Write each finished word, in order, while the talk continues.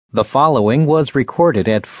The following was recorded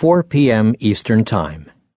at 4 p.m. Eastern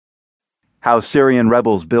Time. How Syrian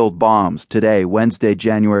rebels build bombs today, Wednesday,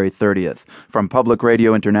 January 30th. From Public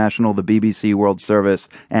Radio International, the BBC World Service,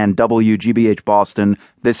 and WGBH Boston,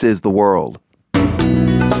 this is The World.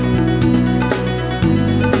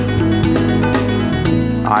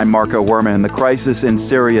 I'm Marco Werman. The crisis in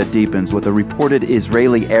Syria deepens with a reported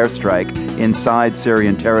Israeli airstrike inside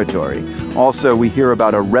Syrian territory. Also, we hear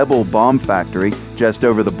about a rebel bomb factory just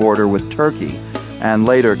over the border with Turkey. And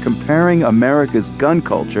later, comparing America's gun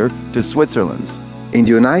culture to Switzerland's. In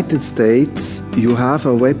the United States, you have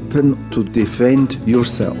a weapon to defend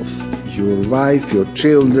yourself. Your wife, your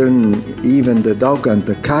children, even the dog and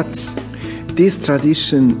the cats. This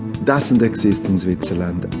tradition doesn't exist in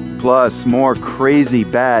Switzerland. Plus, more crazy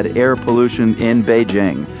bad air pollution in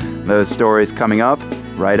Beijing. Those stories coming up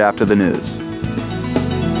right after the news.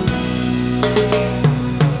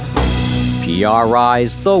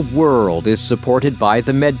 PRI's The World is supported by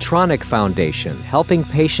the Medtronic Foundation, helping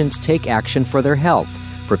patients take action for their health,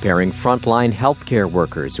 preparing frontline healthcare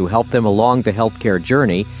workers who help them along the healthcare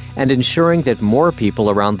journey, and ensuring that more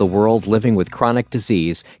people around the world living with chronic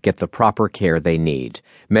disease get the proper care they need.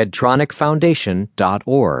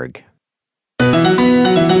 MedtronicFoundation.org.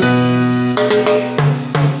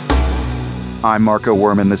 I'm Marco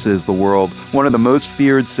Werman. This is The World. One of the most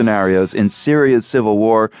feared scenarios in Syria's civil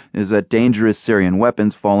war is that dangerous Syrian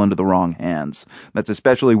weapons fall into the wrong hands. That's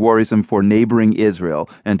especially worrisome for neighboring Israel.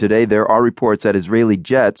 And today there are reports that Israeli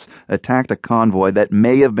jets attacked a convoy that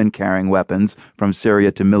may have been carrying weapons from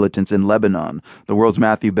Syria to militants in Lebanon. The World's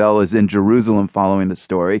Matthew Bell is in Jerusalem following the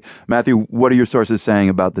story. Matthew, what are your sources saying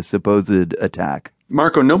about the supposed attack?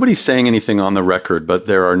 Marco, nobody's saying anything on the record, but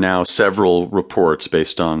there are now several reports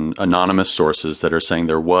based on anonymous sources that are saying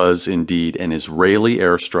there was indeed an Israeli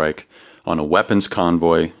airstrike on a weapons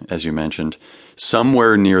convoy, as you mentioned,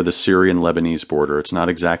 somewhere near the Syrian-Lebanese border. It's not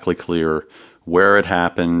exactly clear where it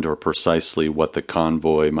happened or precisely what the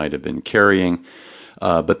convoy might have been carrying.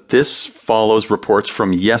 But this follows reports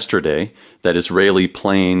from yesterday that Israeli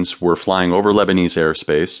planes were flying over Lebanese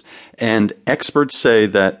airspace, and experts say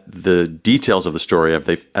that the details of the story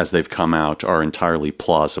as they've come out are entirely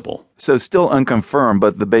plausible. So still unconfirmed,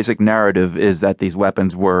 but the basic narrative is that these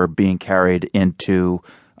weapons were being carried into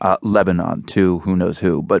Lebanon to who knows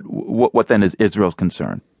who. But what then is Israel's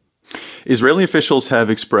concern? Israeli officials have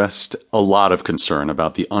expressed a lot of concern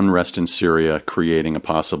about the unrest in Syria creating a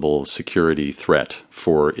possible security threat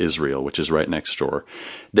for Israel, which is right next door.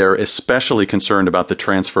 They're especially concerned about the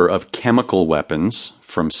transfer of chemical weapons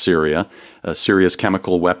from Syria. Syria's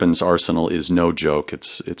chemical weapons arsenal is no joke.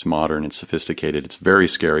 It's modern, it's sophisticated, it's very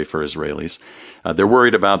scary for Israelis. They're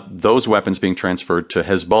worried about those weapons being transferred to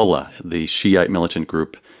Hezbollah, the Shiite militant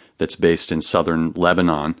group that's based in southern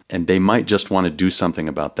Lebanon, and they might just want to do something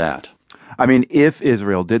about that. I mean, if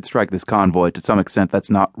Israel did strike this convoy, to some extent,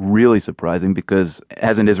 that's not really surprising because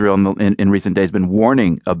hasn't Israel in recent days been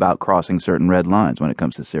warning about crossing certain red lines when it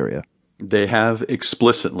comes to Syria? They have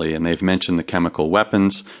explicitly, and they've mentioned the chemical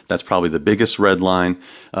weapons. That's probably the biggest red line.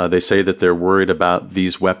 They say that they're worried about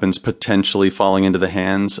these weapons potentially falling into the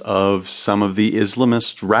hands of some of the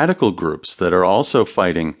Islamist radical groups that are also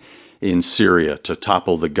fighting in Syria to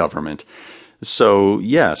topple the government. So,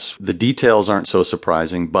 yes, the details aren't so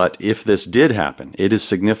surprising, but if this did happen, it is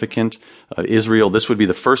significant. This would be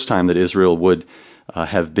the first time that Israel would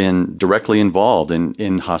have been directly involved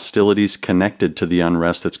in hostilities connected to the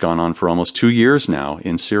unrest that's gone on for almost 2 years now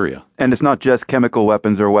in Syria. And it's not just chemical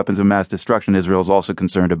weapons or weapons of mass destruction. Israel's also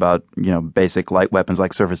concerned about, basic light weapons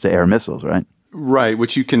like surface-to-air missiles, right? Right,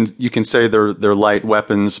 which you can say they're light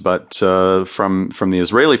weapons, but from the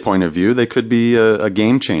Israeli point of view, they could be a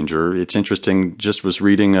game changer. It's interesting. Just was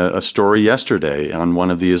reading a story yesterday on one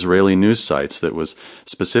of the Israeli news sites that was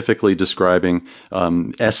specifically describing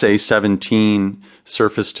SA-17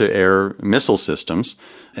 surface-to-air missile systems,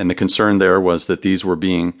 and the concern there was that these were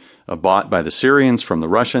being bought by the Syrians from the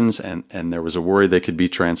Russians, and there was a worry they could be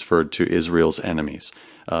transferred to Israel's enemies.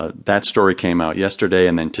 That story came out yesterday,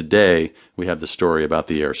 and then today we have the story about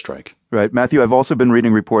the airstrike. Right. Matthew, I've also been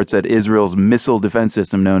reading reports that Israel's missile defense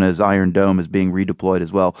system known as Iron Dome is being redeployed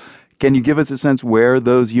as well. Can you give us a sense where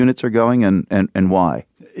those units are going and why?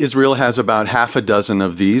 Israel has about half a dozen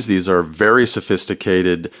of these. These are very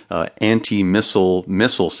sophisticated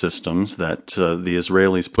anti-missile systems that the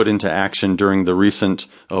Israelis put into action during the recent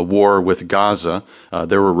war with Gaza.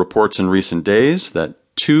 There were reports in recent days that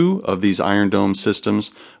 2 of these Iron Dome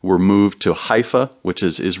systems were moved to Haifa, which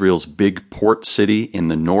is Israel's big port city in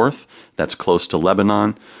the north. That's close to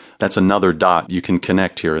Lebanon. That's another dot you can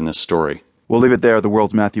connect here in this story. We'll leave it there. The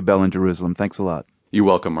World's Matthew Bell in Jerusalem. Thanks a lot. You're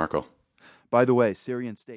welcome, Marco. By the way, Syrian state